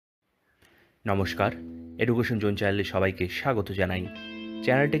নমস্কার, education zone চ্যানেলে সবাইকে স্বাগত জানাই।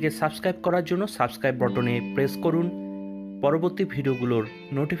 চ্যানেলটিকে সাবস্ক্রাইব করার জন্য সাবস্ক্রাইব বাটনে প্রেস করুন। পরবর্তী ভিডিওগুলোর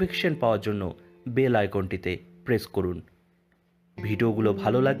নোটিফিকেশন পাওয়ার জন্য বেল আইকনটিতে প্রেস করুন। ভিডিওগুলো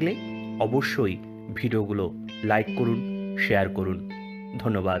ভালো লাগলে অবশ্যই ভিডিওগুলো লাইক করুন, শেয়ার করুন।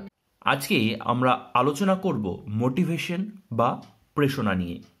 ধন্যবাদ। আজকে আমরা আলোচনা করব মোটিভেশন বা প্রেরণা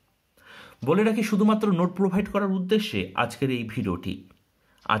নিয়ে। বলে রাখি, শুধুমাত্র নোট প্রোভাইড করার উদ্দেশ্যে আজকের এই ভিডিওটি।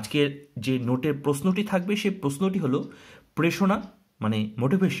 আজকের যে নোটের প্রশ্নটি থাকবে সেই প্রশ্নটি হলো, প্রেরণা মানে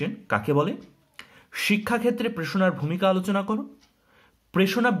মোটিভেশন কাকে বলে, শিক্ষাক্ষেত্রে প্রেরণার ভূমিকা আলোচনা করো,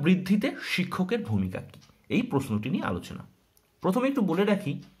 প্রেরণা বৃদ্ধিতে শিক্ষকের ভূমিকা কী, এই প্রশ্নটি নিয়ে আলোচনা। প্রথমে একটু বলে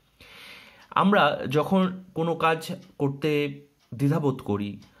রাখি, আমরা যখন কোনো কাজ করতে দ্বিধাবোধ করি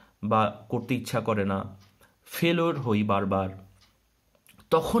বা করতে ইচ্ছা করে না, ফেলিওর হই বারবার,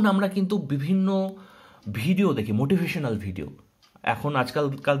 তখন আমরা কিন্তু বিভিন্ন ভিডিও দেখি, মোটিভেশনাল ভিডিও। এখন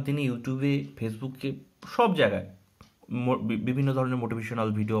আজকালকার দিনে ইউটিউবে, ফেসবুকে, সব জায়গায় বিভিন্ন ধরনের মোটিভেশনাল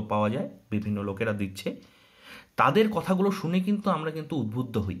ভিডিও পাওয়া যায়, বিভিন্ন লোকেরা দিচ্ছে। তাদের কথাগুলো শুনে কিন্তু আমরা কিন্তু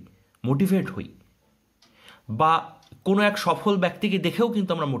উদ্বুদ্ধ হই, মোটিভেট হই, বা কোনো এক সফল ব্যক্তিকে দেখেও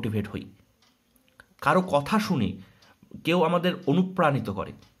কিন্তু আমরা মোটিভেট হই। কারো কথা শুনে কেউ আমাদের অনুপ্রাণিত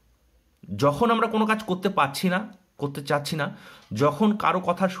করে। যখন আমরা কোনো কাজ করতে পারছি না, করতে চাচ্ছি না, যখন কারো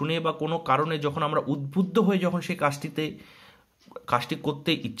কথা শুনে বা কোনো কারণে যখন আমরা উদ্বুদ্ধ হয়ে যখন সেই কাজটি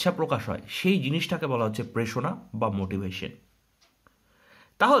করতে ইচ্ছা প্রকাশ হয়, সেই জিনিসটাকে বলা হচ্ছে প্রেরণা বা মোটিভেশন।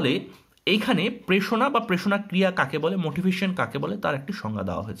 তাহলে এইখানে প্রেরণা বা প্রেরণা ক্রিয়া কাকে বলে, মোটিভেশন কাকে বলে, তার একটি সংজ্ঞা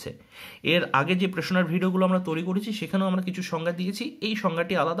দেওয়া হয়েছে। এর আগে যে প্রেরণার ভিডিওগুলো আমরা তৈরি করেছি সেখানেও আমরা কিছু সংজ্ঞা দিয়েছি। এই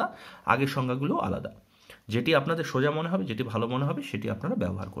সংজ্ঞাটি আলাদা, আগের সংজ্ঞাগুলো আলাদা। যেটি আপনাদের সোজা মনে হবে, যেটি ভালো মনে হবে, সেটি আপনারা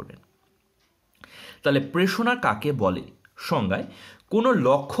ব্যবহার করবেন। তাহলে প্রেরণা কাকে বলে, সংজ্ঞায়, কোনো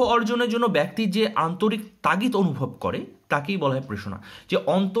লক্ষ্য অর্জনের জন্য ব্যক্তি যে আন্তরিক তাগিদ অনুভব করে তাকেই বলা হয় প্রেরণা। যে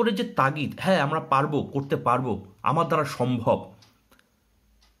অন্তরে যে তাগিদ, হ্যাঁ আমরা পারবো, করতে পারবো, আমার দ্বারা সম্ভব,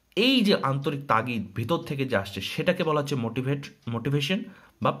 এই যে আন্তরিক তাগিদ ভিতর থেকে যে আসছে, সেটাকে বলা হচ্ছে মোটিভেশন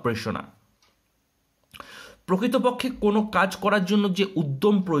বা প্রেরণা। প্রকৃতপক্ষে কোনো কাজ করার জন্য যে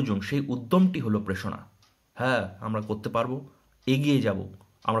উদ্যম প্রয়োজন, সেই উদ্যমটি হলো প্রেরণা। হ্যাঁ আমরা করতে পারবো, এগিয়ে যাব,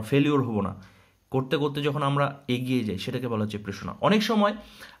 আমরা ফেলিওর হব না, করতে করতে যখন আমরা এগিয়ে যাই সেটাকে বলা হচ্ছে প্রেরণা। অনেক সময়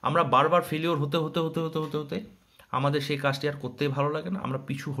আমরা বারবার ফেলিওর হতে হতে হতে হতে হতে হতে আমাদের সেই কাজটি আর করতেই ভালো লাগে না, আমরা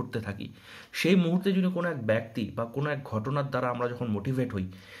পিছু হটতে থাকি। সেই মুহূর্তে যদি কোনো এক ব্যক্তি বা কোনো এক ঘটনার দ্বারা আমরা যখন মোটিভেট হই,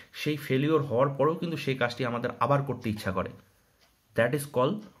 সেই ফেলিওর হওয়ার পরেও কিন্তু সেই কাজটি আমাদের আবার করতে ইচ্ছা করে। That is call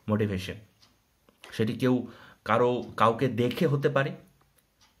motivation. সেটি কাউকে দেখে হতে পারে,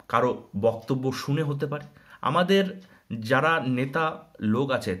 কারো বক্তব্য শুনে হতে পারে। আমাদের যারা নেতা লোক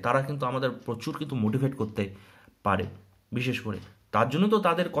আছে তারা কিন্তু আমাদের প্রচুর কিন্তু মোটিভেট করতে পারে, বিশেষ করে তার জন্য তো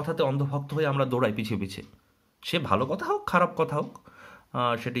তাদের কথাতে অন্ধভক্ত হয়ে আমরা দৌড়াই পিছিয়ে পিছিয়ে। সে ভালো কথা হোক, খারাপ কথা হোক,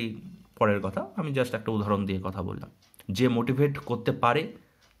 সেটি পরের কথা। আমি জাস্ট একটা উদাহরণ দিয়ে কথা বললাম। যে মোটিভেট করতে পারে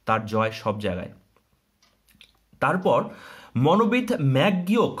তার জয় সব জায়গায়। তারপর মনোবিদ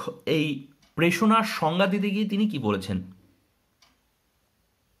ম্যাকগিওক এই প্রেরণার সংজ্ঞা দিতে গিয়ে তিনি কি বলেছেন,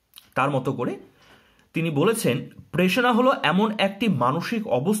 তার মতো করে তিনি বলেছেন, প্রেরণা হলো এমন একটি মানসিক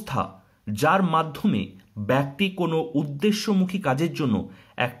অবস্থা যার মাধ্যমে ব্যক্তি কোনো উদ্দেশ্যমুখী কাজের জন্য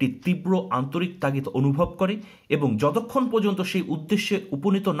একটি তীব্র আন্তরিক তাগিদ অনুভব করে এবং যতক্ষণ পর্যন্ত সেই উদ্দেশ্যে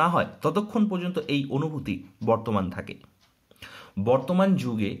উপনীত না হয় ততক্ষণ পর্যন্ত এই অনুভূতি বর্তমান থাকে। বর্তমান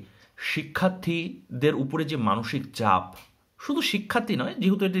যুগে শিক্ষার্থীদের উপরে যে মানসিক চাপ, শুধু শিক্ষার্থী নয়,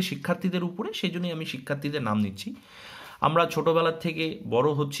 যেহেতু এটি শিক্ষার্থীদের উপরে সেই জন্যই আমি শিক্ষার্থীদের নাম নিচ্ছি। আমরা ছোটোবেলার থেকে বড়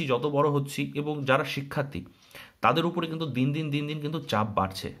হচ্ছি, যত বড় হচ্ছি, এবং যারা শিক্ষার্থী তাদের উপরে কিন্তু দিন দিন কিন্তু চাপ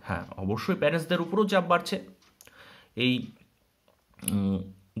বাড়ছে। হ্যাঁ অবশ্যই প্যারেন্টসদের উপরেও চাপ বাড়ছে এই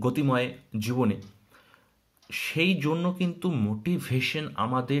গতিময় জীবনে। সেই জন্য কিন্তু মোটিভেশন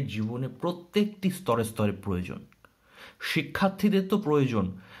আমাদের জীবনে প্রত্যেকটি স্তরে স্তরে প্রয়োজন। শিক্ষার্থীদের তো প্রয়োজন,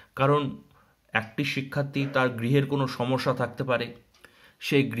 কারণ একটি শিক্ষার্থী তার গৃহের কোনো সমস্যা থাকতে পারে,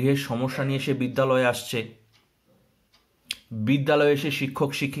 সেই গৃহের সমস্যা নিয়ে সে বিদ্যালয়ে আসছে, বিদ্যালয়ে এসে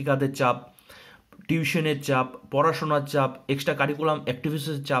শিক্ষক শিক্ষিকাদের চাপ, টিউশনের চাপ, পড়াশোনার চাপ, এক্সট্রা কারিকুলাম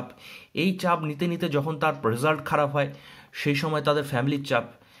অ্যাক্টিভিটিসের চাপ, এই চাপ নিতে নিতে যখন তার রেজাল্ট খারাপ হয় সেই সময় তাদের ফ্যামিলির চাপ,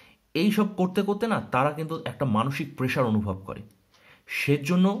 এই সব করতে করতে না তারা কিন্তু একটা মানসিক প্রেশার অনুভব করে।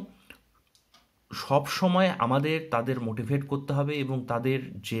 সেজন্য সব সময় আমাদের তাদের মোটিভেট করতে হবে এবং তাদের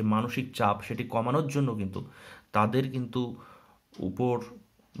যে মানসিক চাপ সেটি কমানোর জন্য কিন্তু তাদের কিন্তু উপর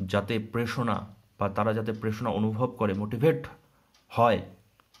যাতে প্রেরণা বা তারা যাতে প্রেরণা অনুভব করে, মোটিভেট হয়,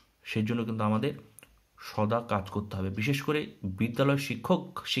 সেই জন্য কিন্তু আমাদের সদা কাজ করতে হবে। বিশেষ করে বিদ্যালয়ের শিক্ষক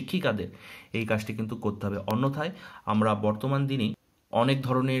শিক্ষিকাদের এই কাজটি কিন্তু করতে হবে। অন্যথায় আমরা বর্তমান দিনে অনেক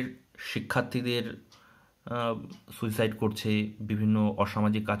ধরনের শিক্ষার্থীদের সুইসাইড করছে, বিভিন্ন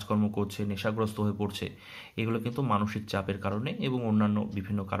অসামাজিক কাজকর্ম করছে, নেশাগ্রস্ত হয়ে পড়ছে, এগুলো কিন্তু মানসিক চাপের কারণে এবং অন্যান্য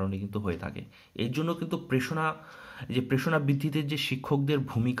বিভিন্ন কারণে কিন্তু হয়ে থাকে। এর জন্য কিন্তু প্রেষণা বৃদ্ধিতে যে শিক্ষকদের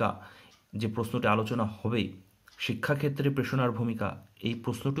ভূমিকা, যে প্রশ্নটি আলোচনা হবে, শিক্ষাক্ষেত্রে প্রেষণার ভূমিকা, এই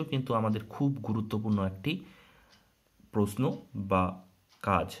প্রশ্নটিও কিন্তু আমাদের খুব গুরুত্বপূর্ণ একটি প্রশ্ন বা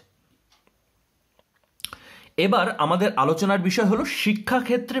কাজ। এবার আমাদের আলোচনার বিষয় হলো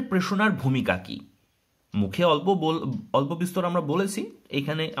শিক্ষাক্ষেত্রে প্রেষণার ভূমিকা কি। মুখে অল্প বিস্তর আমরা বলেছি,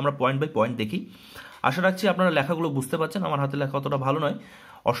 এখানে আমরা পয়েন্ট বাই পয়েন্ট দেখি। আশা রাখছি আপনারা লেখাগুলো বুঝতে পারছেন। আমার হাতে লেখা অতটা ভালো নয়,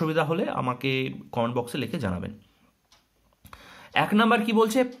 অসুবিধা হলে আমাকে কমেন্ট বক্সে লিখে জানাবেন। 1 নাম্বার কি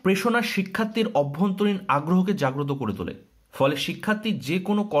বলছে, প্রেষণা শিক্ষার্থীর অভ্যন্তরীণ আগ্রহকে জাগ্রত করে তোলে, ফলে শিক্ষার্থী যে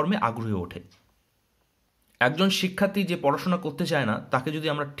কোনো কর্মে আগ্রহী ওঠে। একজন শিক্ষার্থী যে পড়াশোনা করতে চায় না, তাকে যদি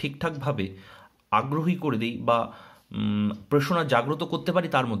আমরা ঠিকঠাকভাবে আগ্রহী করে দিই বা প্রেষণা জাগ্রত করতে পারি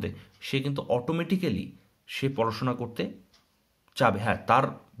তার মধ্যে, সে কিন্তু অটোমেটিক্যালি সে পড়াশোনা করতে চাবে। হ্যাঁ, তার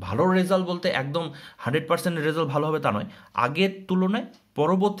ভালো রেজাল্ট বলতে একদম 100% রেজাল্ট ভালো হবে তা নয়, আগের তুলনায়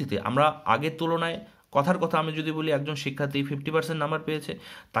পরবর্তীতে আমরা আগের তুলনায় কথার কথা আমি যদি বলি, একজন শিক্ষার্থী 50% নাম্বার পেয়েছে,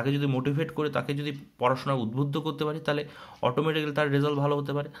 তাকে যদি মোটিভেট করে তাকে যদি পড়াশোনা উদ্বুদ্ধ করতে পারি, তাহলে অটোমেটিক্যালি তার রেজাল্ট ভালো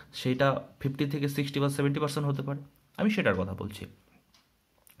হতে পারে, সেইটা 50 থেকে 60 বা 70% হতে পারে। আমি সেটার কথা বলছি।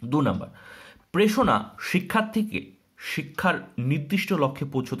 2 নাম্বার, প্রেষণা শিক্ষার্থীকে শিক্ষার নির্দিষ্ট লক্ষ্যে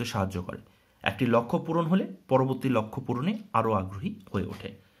পৌঁছতে সাহায্য করে। একটি লক্ষ্য পূরণ হলে পরবর্তী লক্ষ্য পূরণে আরও আগ্রহী হয়ে ওঠে।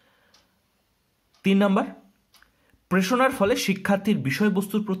 3 নাম্বার, প্রেষণার ফলে শিক্ষার্থীর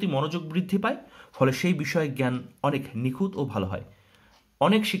বিষয়বস্তুর প্রতি মনোযোগ বৃদ্ধি পায়, ফলে সেই বিষয়ে জ্ঞান অনেক নিখুঁত ও ভালো হয়।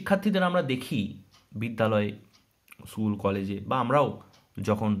 অনেক শিক্ষার্থীদের আমরা দেখি বিদ্যালয়ে, স্কুল, কলেজে বা আমরাও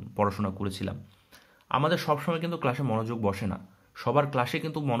যখন পড়াশোনা করেছিলাম, আমাদের সবসময় কিন্তু ক্লাসে মনোযোগ বসে না, সবার ক্লাসে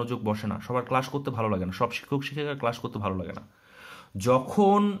কিন্তু মনোযোগ বসে না, সবার ক্লাস করতে ভালো লাগে না, সব শিক্ষক শিক্ষিকার ক্লাস করতে ভালো লাগে না।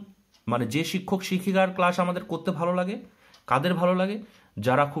 যখন যে শিক্ষক শিক্ষিকার ক্লাস আমাদের করতে ভালো লাগে, কাদের ভালো লাগে?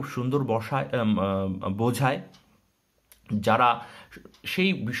 যারা খুব সুন্দর বোঝায়, যারা সেই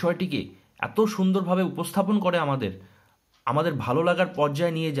বিষয়টিকে এত সুন্দরভাবে উপস্থাপন করে আমাদের ভালো লাগার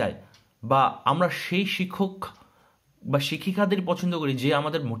পর্যায়ে নিয়ে যায়, বা আমরা সেই শিক্ষক বা শিক্ষিকাদের পছন্দ করি যে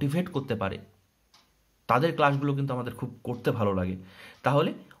আমাদের মোটিভেট করতে পারে, তাদের ক্লাসগুলো কিন্তু আমাদের খুব করতে ভালো লাগে।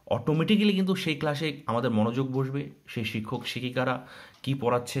 তাহলে অটোমেটিক্যালি কিন্তু সেই ক্লাসে আমাদের মনোযোগ বসবে, সেই শিক্ষক শিক্ষিকারা কি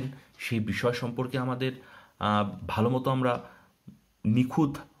পড়াচ্ছেন সেই বিষয় সম্পর্কে আমাদের ভালো মতো আমরা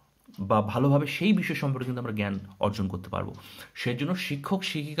নিখুঁত বা ভালোভাবে সেই বিষয় সম্পর্কে কিন্তু আমরা জ্ঞান অর্জন করতে পারবো। সেই জন্য শিক্ষক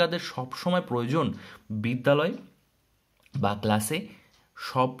শিক্ষিকাদের সবসময় প্রয়োজন বিদ্যালয় বা ক্লাসে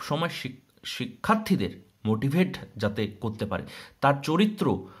সবসময় শিক্ষার্থীদের মোটিভেট যাতে করতে পারে, তার চরিত্র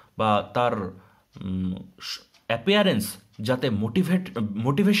বা তার অ্যাপিয়ারেন্স যাতে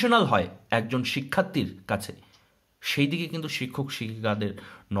মোটিভেশনাল হয় একজন শিক্ষার্থীর কাছে, সেই দিকে কিন্তু শিক্ষক শিক্ষিকাদের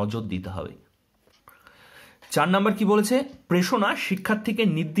নজর দিতে হবে। 4 নাম্বার কি বলেছে, প্রেষণা শিক্ষার্থীকে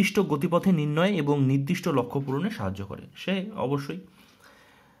নির্দিষ্ট গতিপথে নির্ণয় এবং নির্দিষ্ট লক্ষ্য পূরণে সাহায্য করে। সে অবশ্যই।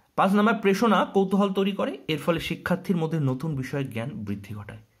 5 নাম্বার, প্রেষণা কৌতূহল তৈরি করে, এর ফলে শিক্ষার্থীর মধ্যে নতুন বিষয়ের জ্ঞান বৃদ্ধি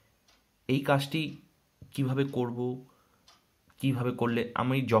ঘটায়। এই কাজটি কিভাবে করব, কিভাবে করলে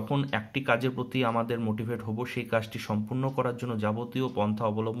আমি যখন একটি কাজের প্রতি আমাদের মোটিভেট হব, সেই কাজটি সম্পূর্ণ করার জন্য যাবতীয় পন্থা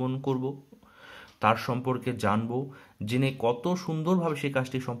অবলম্বন করব, তার সম্পর্কে জানবো, জেনে কত সুন্দরভাবে সেই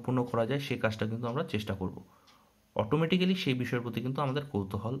কাজটি সম্পূর্ণ করা যায় সেই কাজটা কিন্তু আমরা চেষ্টা করব। অটোমেটিক্যালি সেই বিষয়ের প্রতি কিন্তু আমাদের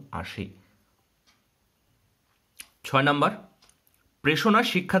কৌতূহল আসে। 6 নাম্বার, প্রেষণা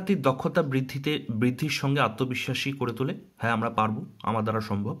শিক্ষার্থীর দক্ষতা বৃদ্ধির সঙ্গে আত্মবিশ্বাসী করে তোলে। হ্যাঁ, আমরা পারবো, আমার দ্বারা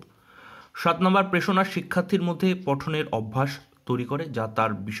সম্ভব। 7 নম্বর, প্রেষণা শিক্ষার্থীর মধ্যে পঠনের অভ্যাস তৈরি করে, যা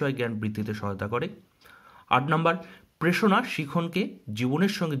তার বিষয় জ্ঞান বৃদ্ধিতে সহায়তা করে। 8 নম্বর, প্রেষণা শিক্ষণকে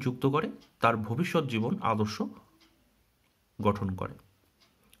জীবনের সঙ্গে যুক্ত করে, তার ভবিষ্যৎ জীবন আদর্শ গঠন করে।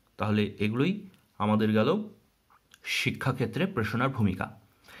 তাহলে এগুলোই আমাদের গেল শিক্ষাক্ষেত্রে প্রেষণার ভূমিকা।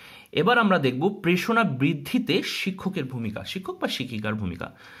 এবার আমরা দেখব প্রেষণা বৃদ্ধিতে শিক্ষকের ভূমিকা, শিক্ষক বা শিক্ষিকার ভূমিকা।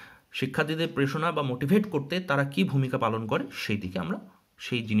 শিক্ষার্থীদের প্রেষণা বা মোটিভেট করতে তারা কি ভূমিকা পালন করে, সেই দিকে আমরা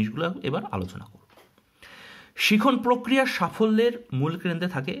সেই জিনিসগুলো এবার আলোচনা করব। শিক্ষণ প্রক্রিয়ার সাফল্যের মূল কেন্দ্রে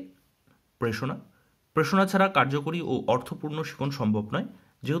থাকে প্রেষণা। প্রেষণা ছাড়া কার্যকরী ও অর্থপূর্ণ শিক্ষণ সম্ভব নয়।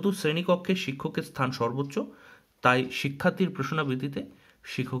 যেহেতু শ্রেণীকক্ষে শিক্ষকের স্থান সর্বোচ্চ, তাই শিক্ষার্থীর প্রেষণা বৃদ্ধিতে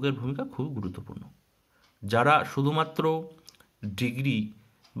শিক্ষকের ভূমিকা খুব গুরুত্বপূর্ণ। যারা শুধুমাত্র ডিগ্রি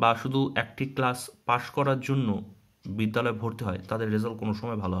বা শুধু একটি ক্লাস পাশ করার জন্য বিদ্যালয়ে ভর্তি হয়, তাদের রেজাল্ট কোনো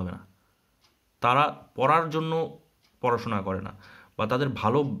সময় ভালো হবে না। তারা পড়ার জন্য পড়াশোনা করে না, বা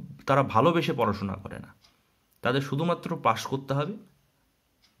তারা ভালোবেসে পড়াশোনা করে না। তাদের শুধুমাত্র পাশ করতে হবে,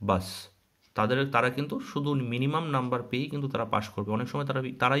 বাস। তারা কিন্তু শুধু মিনিমাম নাম্বার পেয়েই কিন্তু তারা পাশ করবে। অনেক সময়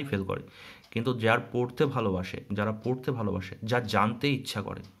তারাই ফেল করে। কিন্তু যারা পড়তে ভালোবাসে, যা জানতে ইচ্ছা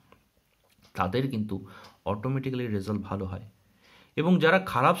করে, তাদের কিন্তু অটোমেটিক্যালি রেজাল্ট ভালো হয়। এবং যারা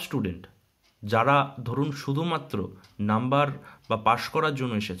খারাপ স্টুডেন্ট, যারা ধরুন শুধুমাত্র নাম্বার বা পাশ করার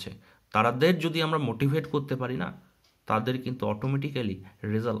জন্য এসেছে, তাদের যদি আমরা মোটিভেট করতে পারি না, তাদের কিন্তু অটোমেটিক্যালি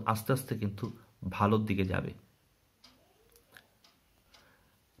রেজাল্ট আস্তে আস্তে কিন্তু ভালোর দিকে যাবে।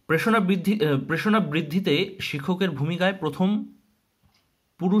 প্রেরণা বৃদ্ধিতে শিক্ষকের ভূমিকায় প্রথম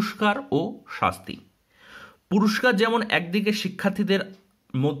পুরস্কার ও শাস্তি। পুরস্কার যেমন একদিকে শিক্ষার্থীদের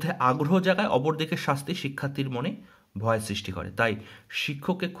মধ্যে আগ্রহ জাগায়, অপরদিকে শাস্তি শিক্ষার্থীর মনে ভয় সৃষ্টি করে। তাই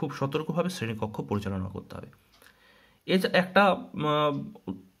শিক্ষককে খুব সতর্কভাবে শ্রেণীকক্ষ পরিচালনা করতে হবে। একটা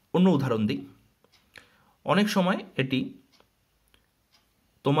অন্য উদাহরণ দিই। অনেক সময় এটি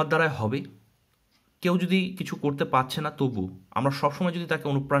তোমার দ্বারাই হবে, কেউ যদি কিছু করতে পারছে না, তবু আমরা সবসময় যদি তাকে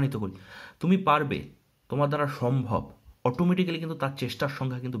অনুপ্রাণিত করি, তুমি পারবে, তোমার দ্বারা সম্ভব, অটোমেটিক্যালি কিন্তু তার চেষ্টার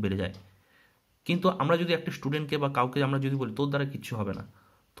সংখ্যা কিন্তু বেড়ে যায়। কিন্তু আমরা যদি একটা স্টুডেন্টকে বা কাউকে আমরা যদি বলি তোর দ্বারা কিচ্ছু হবে না,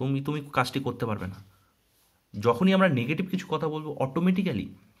 তুমি কাজটি করতে পারবে না, যখনই আমরা নেগেটিভ কিছু কথা বলবো, অটোমেটিক্যালি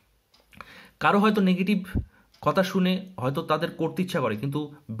কারো হয়তো নেগেটিভ কথা শুনে হয়তো তাদের করতে ইচ্ছা করে, কিন্তু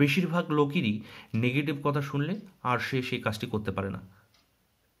বেশিরভাগ লোকেরই নেগেটিভ কথা শুনলে আর সে সেই কাজটি করতে পারে না।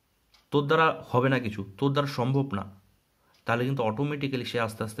 তোর দ্বারা হবে না কিছু, তোর দ্বারা সম্ভব না, তাহলে কিন্তু অটোমেটিক্যালি সে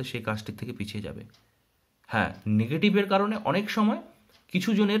আস্তে আস্তে সেই কাজটির থেকে পিছিয়ে যাবে। হ্যাঁ, নেগেটিভের কারণে অনেক সময় কিছু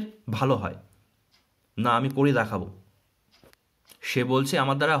জনের ভালো হয় না, আমি করে দেখাবো, সে বলছে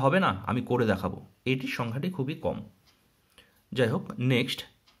আমার দ্বারা হবে না, আমি করে দেখাবো, এটির সংখ্যাটি খুবই কম। যাই হোক, নেক্সট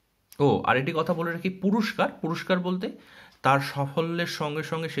আরেকটি কথা বলে রাখি, পুরস্কার বলতে তার সাফল্যের সঙ্গে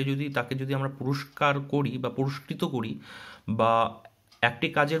সঙ্গে তাকে যদি আমরা পুরস্কার করি বা পুরস্কৃত করি, বা একটি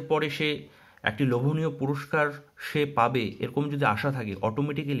কাজের পরে সে একটি লোভনীয় পুরস্কার সে পাবে, এরকম যদি আশা থাকে,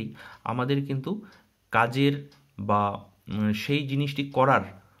 অটোমেটিক্যালি আমাদের কিন্তু কাজের বা সেই জিনিসটি করার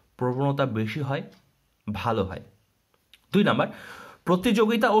প্রবণতা বেশি হয়, ভালো হয়। 2 নাম্বার,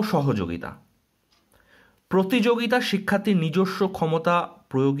 প্রতিযোগিতা ও সহযোগিতা। প্রতিযোগিতা শিক্ষার্থীর নিজস্ব ক্ষমতা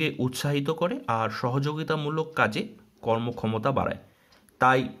প্রয়োগে উৎসাহিত করে আর সহযোগিতামূলক কাজে কর্মক্ষমতা বাড়ায়।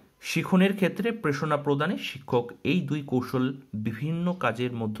 তাই শিখনের ক্ষেত্রে প্রেরণা প্রদানে শিক্ষক এই 2 কৌশল বিভিন্ন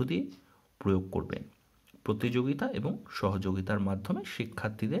কাজের মধ্য দিয়ে প্রয়োগ করবেন। প্রতিযোগিতা এবং সহযোগিতার মাধ্যমে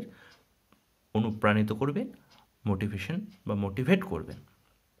শিক্ষার্থীদের অনুপ্রাণিত করবেন, মোটিভেট করবেন।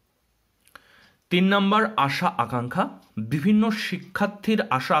 3 নাম্বার, আশা আকাঙ্ক্ষা। বিভিন্ন শিক্ষার্থীর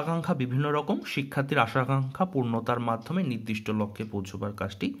আশা আকাঙ্ক্ষা বিভিন্ন রকম। শিক্ষার্থীর আশা আকাঙ্ক্ষা পূর্ণতার মাধ্যমে নির্দিষ্ট লক্ষ্যে পৌঁছবার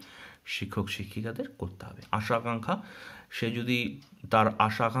কাজটি শিক্ষক শিক্ষিকাদের করতে হবে। আশা আকাঙ্ক্ষা, সে যদি তার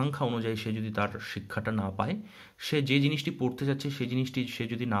আশা আকাঙ্ক্ষা অনুযায়ী সে যদি তার শিক্ষাটা না পায়, সে যে জিনিসটি পড়তে যাচ্ছে সেই জিনিসটি সে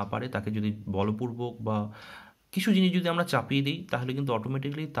যদি না পারে, তাকে যদি বলপূর্বক বা কিছু জিনিস যদি আমরা চাপিয়ে দিই, তাহলে কিন্তু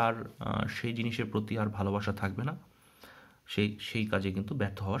অটোমেটিক্যালি তার সেই জিনিসের প্রতি আর ভালোবাসা থাকবে না, সেই কাজে কিন্তু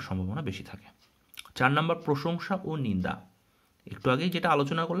ব্যর্থ হওয়ার সম্ভাবনা বেশি থাকে। 4 নাম্বার, প্রশংসা ও নিন্দা। একটু আগেই যেটা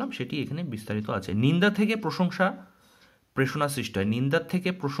আলোচনা করলাম সেটি এখানে বিস্তারিত আছে। নিন্দা থেকে প্রেরণা সৃষ্টি হয়, নিন্দার থেকে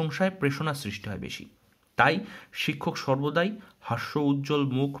প্রশংসায় প্রেরণা সৃষ্টি হয় বেশি। তাই শিক্ষক সর্বদাই হাস্য উজ্জ্বল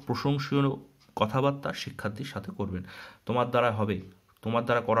মুখ, প্রশংসনীয় কথাবার্তা শিক্ষার্থীর সাথে করবেন। তোমার দ্বারা হবে, তোমার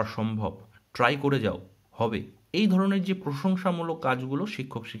দ্বারা করা সম্ভব, ট্রাই করে যাও, হবে, এই ধরনের যে প্রশংসামূলক কাজগুলো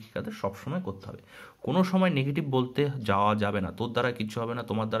শিক্ষক শিক্ষিকাদের সবসময় করতে হবে। কোনো সময় নেগেটিভ বলতে যাওয়া যাবে না, তোর দ্বারা কিছু হবে না,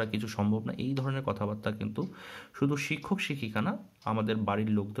 তোমার দ্বারা কিছু সম্ভব না, এই ধরনের কথাবার্তা কিন্তু শুধু শিক্ষক শিক্ষিকা না, আমাদের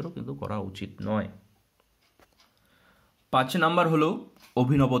বাড়ির লোকদেরও কিন্তু করা উচিত নয়। 5 নাম্বার হলো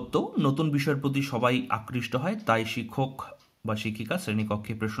অভিনবত্ব। নতুন বিষয়ের প্রতি সবাই আকৃষ্ট হয়, তাই শিক্ষক বা শিক্ষিকা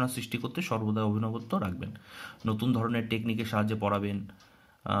শ্রেণীকক্ষে প্রেরণা সৃষ্টি করতে সর্বদা অভিনবত্ব রাখবেন। নতুন ধরনের টেকনিকের সাহায্যে পড়াবেন,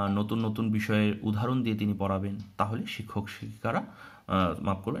 নতুন নতুন বিষয়ের উদাহরণ দিয়ে তিনি পড়াবেন, তাহলে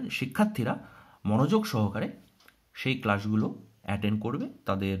শিক্ষার্থীরা মনোযোগ সহকারে সেই ক্লাসগুলো অ্যাটেন্ড করবে,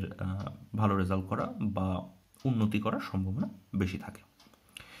 তাদের ভালো রেজাল্ট করা বা উন্নতি করার সম্ভাবনা বেশি থাকে।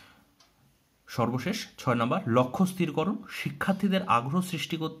 সর্বশেষ 6 নাম্বার, লক্ষ্য স্থিরকরণ। শিক্ষার্থীদের আগ্রহ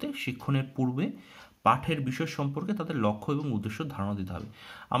সৃষ্টি করতে শিক্ষণের পূর্বে পাঠের বিষয় সম্পর্কে তাদের লক্ষ্য এবং উদ্দেশ্য ধারণা দিতে হবে।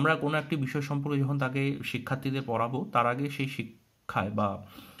 আমরা কোনো একটি বিষয় সম্পর্কে যখন তাকে শিক্ষার্থীদের পড়াবো, তার আগে সেই শিক্ষায় বা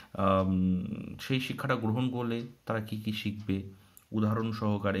সেই শিক্ষাটা গ্রহণ করলে তারা কি কি শিখবে উদাহরণ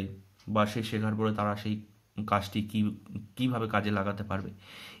সহকারে, বা সেই শেখার পরে তারা সেই কাজটি কীভাবে কাজে লাগাতে পারবে,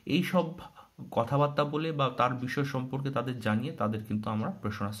 এই সব কথাবার্তা বলে বা তার বিষয় সম্পর্কে তাদের জানিয়ে তাদের কিন্তু আমরা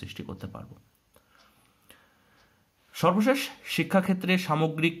প্রেরণা সৃষ্টি করতে পারবো। সর্বশেষ, শিক্ষাক্ষেত্রে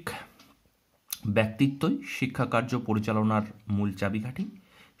সামগ্রিক ব্যক্তিত্বই শিক্ষা কার্য পরিচালনার মূল চাবিকাঠি।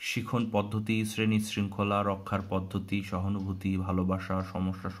 শিখন পদ্ধতি, শ্রেণী শৃঙ্খলা রক্ষার পদ্ধতি, সহানুভূতি, ভালোবাসা,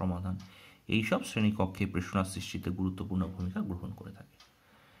 সমস্যা সমাধান, এইসব শ্রেণীকক্ষে প্রেরণা সৃষ্টিতে গুরুত্বপূর্ণ ভূমিকা গ্রহণ করে থাকে।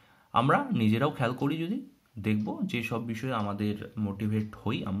 আমরা নিজেরাও খেয়াল করি, যদি দেখব যে সব বিষয়ে আমাদের মোটিভেট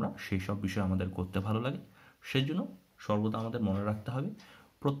হই, আমরা সেই সব বিষয়ে আমাদের করতে ভালো লাগে। সেজন্য সর্বদা আমাদের মনে রাখতে হবে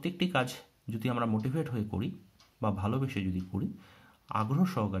প্রত্যেকটি কাজ যদি আমরা মোটিভেট হয়ে করি বা ভালোবেসে যদি করি, আগ্রহ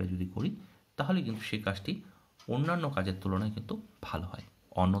সহকারে যদি করি, তাহলে কিন্তু সেই কাজটি অন্যান্য কাজের তুলনায় কিন্তু ভালো হয়।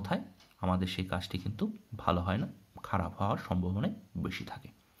 অন্যথায় আমাদের সেই কাজটি কিন্তু ভালো হয় না, খারাপ হওয়ার সম্ভাবনাই বেশি থাকে।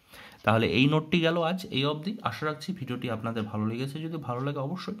 তাহলে এই নোটটি গেল আজ এই অবধি। আশা রাখছি ভিডিওটি আপনাদের ভালো লেগেছে। যদি ভালো লাগে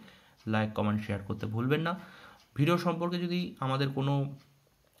অবশ্যই লাইক, কমেন্ট, শেয়ার করতে ভুলবেন না। ভিডিও সম্পর্কে যদি আমাদের কোনো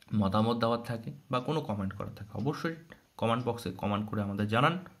মতামত দেওয়ার থাকে বা কোনো কমেন্ট করার থাকে, অবশ্যই কমেন্ট বক্সে কমেন্ট করে আমাদের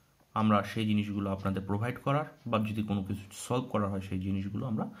জানান। আমরা সেই জিনিসগুলো আপনাদের প্রোভাইড করার বা যদি কোনো কিছু সলভ করা হয় সেই জিনিসগুলো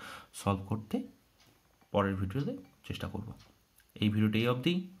আমরা সলভ করতে পরের ভিডিওতে চেষ্টা করব। এই ভিডিওটি এই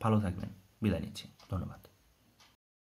অবধি। ভালো থাকবেন। বিদায় নিচ্ছি। ধন্যবাদ।